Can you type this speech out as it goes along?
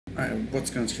Alright, what's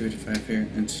going on, 285 here,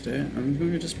 and today I'm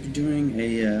going to just be doing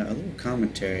a little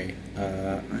commentary. I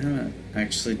haven't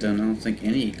actually done, I don't think,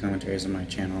 any commentaries on my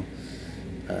channel,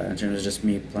 in terms of just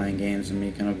me playing games and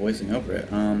me kind of voicing over it.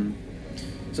 So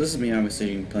this is me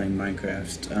obviously playing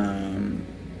Minecraft,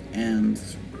 and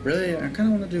really I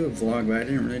kind of want to do a vlog, but I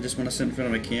didn't really just want to sit in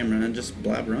front of a camera and just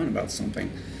blabber on about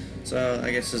something. So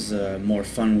I guess this is a more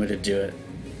fun way to do it.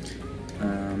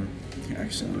 Here,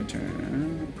 actually, let me turn it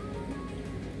around.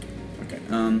 Okay,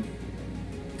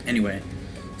 anyway,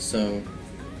 so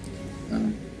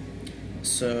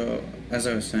as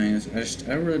I was saying,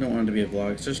 I really don't want it to be a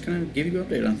vlog, so just kind of give you an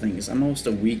update on things. I'm almost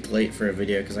a week late for a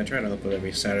video because I try to upload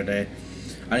every Saturday.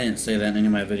 I didn't say that in any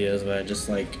of my videos, but I just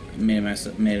like made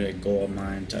a goal of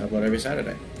mine to upload every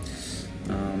Saturday.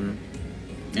 And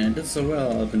it did so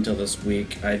well up until this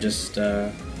week. I just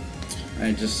didn't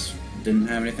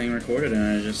have anything recorded,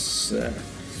 and I just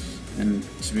and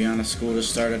to be honest, school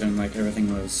just started, and like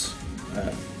everything was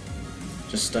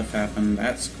just stuff happened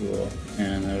at school,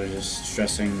 and it was just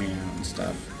stressing me out and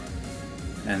stuff,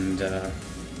 and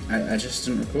I just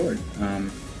didn't record.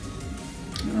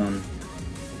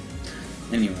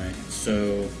 Anyway,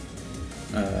 so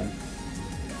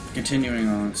continuing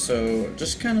on, so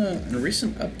just kind of a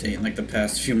recent update in like the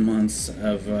past few months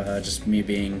of just me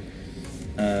being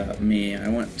me. I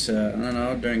went to, I don't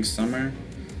know, during summer,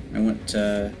 I went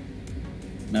to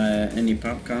Indie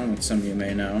PopCon, which some of you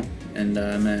may know, and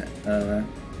I met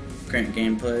Grant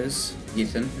Gameplays,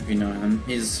 Ethan, if you know him.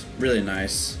 He's really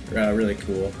nice, really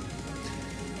cool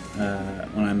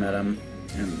when I met him,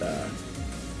 and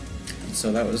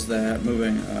so that was that.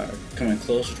 Moving, coming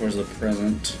closer towards the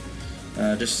present,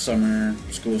 just summer,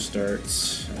 school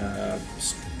starts,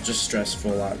 just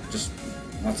stressful, just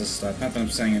lots of stuff. Not that I'm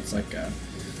saying it's like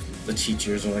the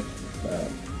teachers or like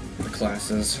the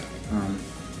classes,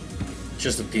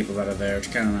 just the people that are there. It's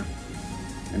kind of,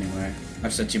 anyway,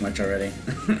 I've said too much already.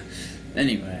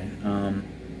 Anyway,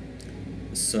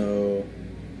 so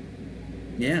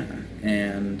yeah,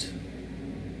 and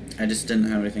I just didn't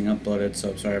have anything uploaded,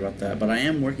 so I'm sorry about that. But I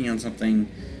am working on something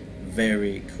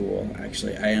very cool,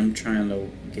 actually. I am trying to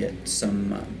get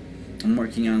some, I'm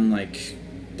working on like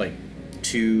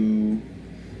 2-3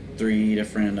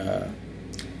 different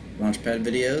Launchpad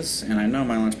videos, and I know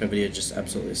my Launchpad videos just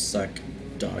absolutely suck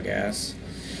dog ass,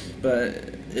 but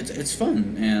it's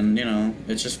fun, and you know,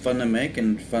 it's just fun to make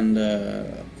and fun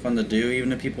to do,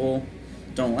 even if people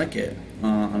don't like it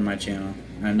on my channel.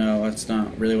 I know that's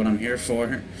not really what I'm here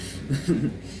for.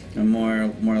 I'm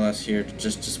more or less here to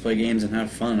just play games and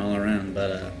have fun all around.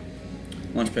 But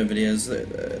Launchpad videos,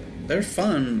 they're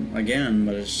fun again,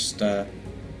 but it's just yeah,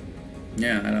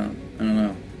 I don't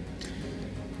know.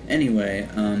 Anyway,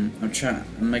 I'm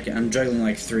juggling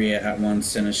like 3 at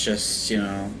once, and it's just, you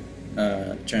know,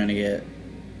 trying to get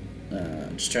it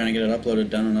uploaded,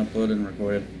 done and uploaded and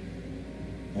recorded,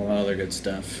 all that other good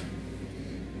stuff.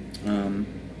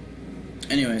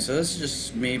 Anyway, so this is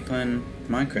just me playing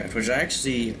Minecraft, which I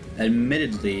actually,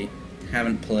 admittedly,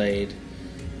 haven't played.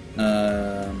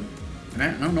 I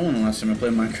don't know when the last time I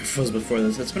played Minecraft was before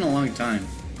this. It's been a long time.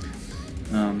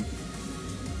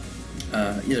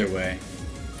 Either way,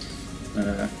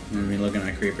 I'm me looking at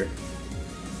a creeper.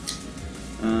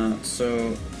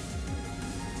 So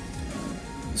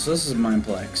this is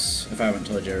Mineplex, if I haven't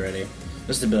told you already.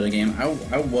 This is a building game. I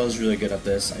was really good at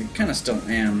this. I kind of still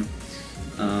am.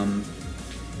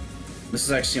 This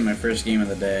is actually my first game of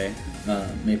the day,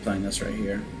 me playing this right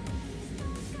here.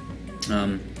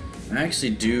 I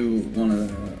actually do want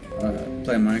to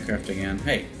play Minecraft again.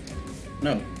 Hey,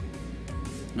 no.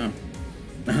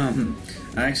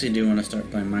 I actually do want to start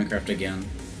playing Minecraft again,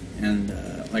 and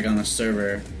like on a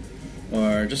server,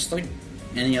 or just like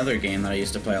any other game that I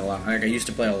used to play a lot. Like I used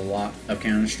to play a lot of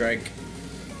Counter-Strike,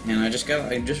 and I just got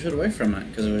away from it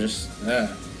because it was just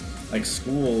like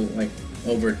school like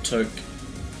overtook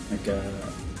like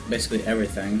basically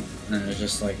everything, and it was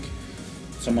just like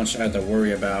so much I had to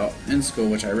worry about in school,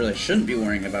 which I really shouldn't be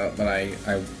worrying about, but I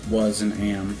was and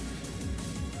am,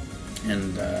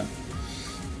 and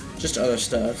just other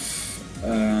stuff,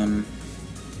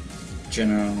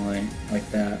 generally like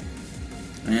that.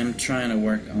 I am trying to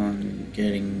work on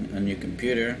getting a new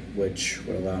computer, which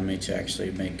would allow me to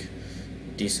actually make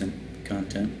decent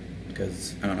content,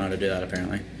 because I don't know how to do that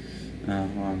apparently.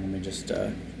 Hold on, let me just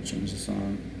change the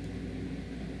song.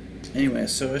 Anyway,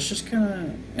 so it's just kind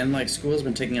of, and like school has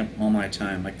been taking up all my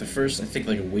time. Like the first, I think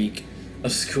like a week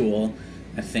of school,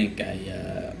 I think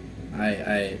I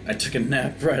took a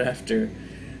nap right after,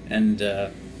 and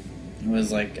it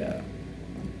was like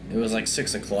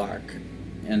 6 o'clock,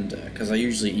 and because I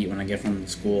usually eat when I get from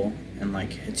school, and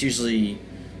like it's usually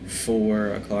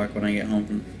 4 o'clock when I get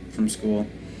home from school,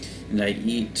 and I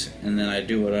eat, and then I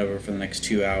do whatever for the next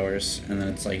 2 hours, and then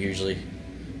it's like usually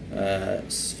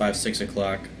 5-6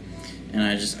 o'clock, and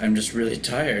I'm just really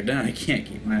tired, and I can't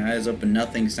keep my eyes open.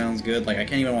 Nothing sounds good. Like, I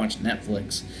can't even watch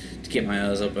Netflix to keep my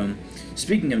eyes open.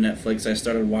 Speaking of Netflix, I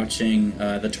started watching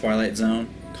The Twilight Zone.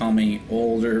 Call me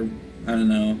old or, I don't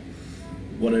know,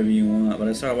 whatever you want, but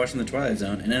I started watching The Twilight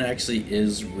Zone, and it actually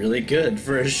is really good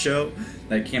for a show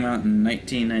that came out in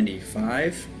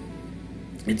 1995.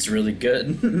 It's really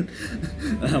good.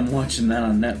 I'm watching that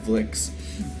on Netflix,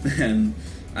 and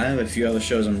I have a few other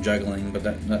shows I'm juggling, but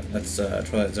that's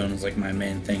Twilight Zone is like my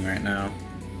main thing right now.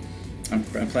 I'm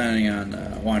planning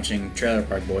on watching Trailer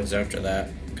Park Boys after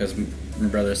that, because my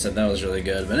brother said that was really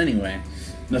good. But anyway,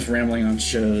 enough rambling on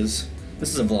shows.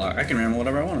 This is a vlog. I can ramble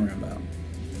whatever I want to ramble about.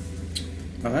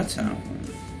 Oh, that's how.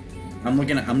 I'm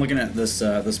looking at this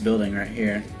this building right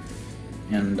here,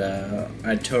 and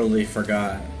I totally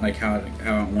forgot like how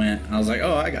it went. I was like,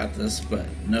 oh, I got this, but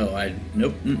no,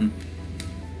 nope.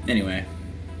 Anyway.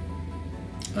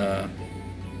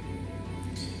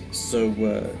 So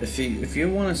if you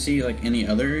want to see like any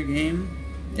other game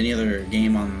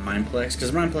on Mineplex,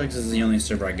 because Mineplex is the only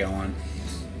server I go on.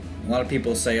 A lot of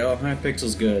people say, oh,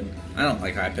 Hypixel's good. I don't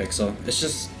like Hypixel. It's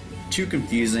just too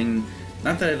confusing.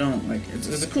 Not that I don't like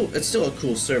it's still a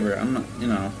cool server. I'm not, you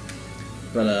know,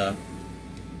 but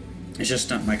it's just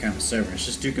not my kind of server. It's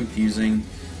just too confusing.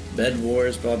 Bed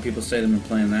Wars, a lot of people say they've been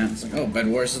playing that. It's like, oh, Bed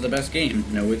Wars is the best game.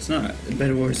 No, it's not.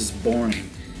 Bed Wars is boring.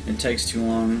 It takes too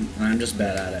long, and I'm just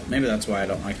bad at it. Maybe that's why I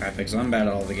don't like Hypixel. I'm bad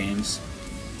at all the games.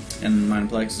 And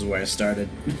Mineplex is where I started.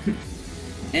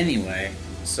 Anyway,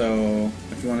 so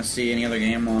if you want to see any other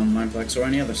game on Mineplex or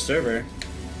any other server,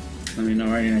 let me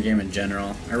know, or any other game in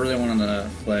general. I really wanted to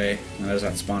play. Oh, there's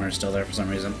that spawner still there for some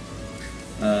reason.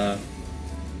 I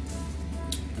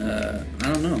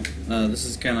don't know. This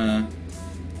is kind of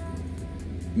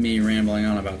me rambling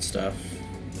on about stuff,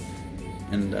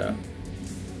 and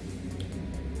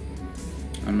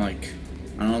I'm like,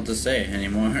 I don't know what to say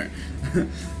anymore.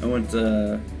 I went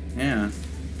to, yeah,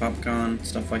 PopCon,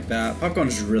 stuff like that. PopCon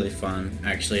is really fun,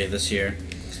 actually, this year.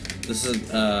 This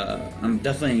is, I'm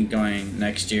definitely going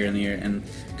next year in the year, and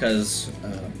because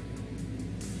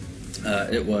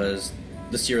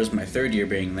this year was my 3rd year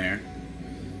being there,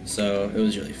 so it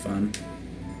was really fun,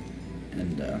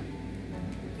 and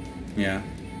yeah.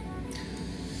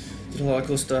 Did a lot of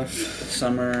cool stuff.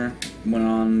 Summer went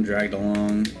on, dragged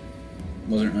along.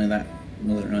 Wasn't really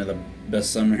the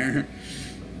best summer.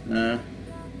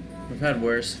 We've had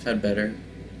worse, we've had better,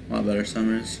 a lot better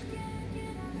summers.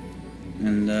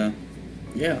 And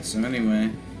yeah. So anyway,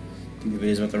 I think the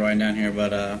video's about to wind down here.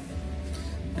 But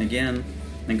again,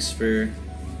 thanks for,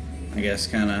 I guess,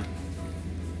 kind of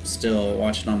still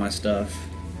watching all my stuff.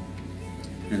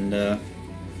 And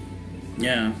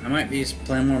yeah, I might be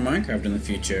playing more Minecraft in the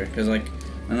future, because, like,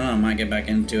 I don't know, I might get back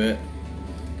into it,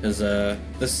 because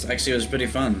this actually was pretty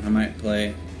fun. I might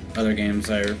play other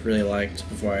games I really liked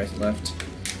before I left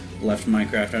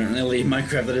Minecraft. I didn't really leave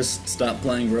Minecraft, I just stopped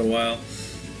playing for a while.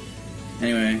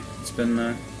 Anyway, it's been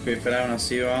great for now, and I'll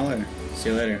see you all later. See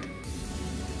you later.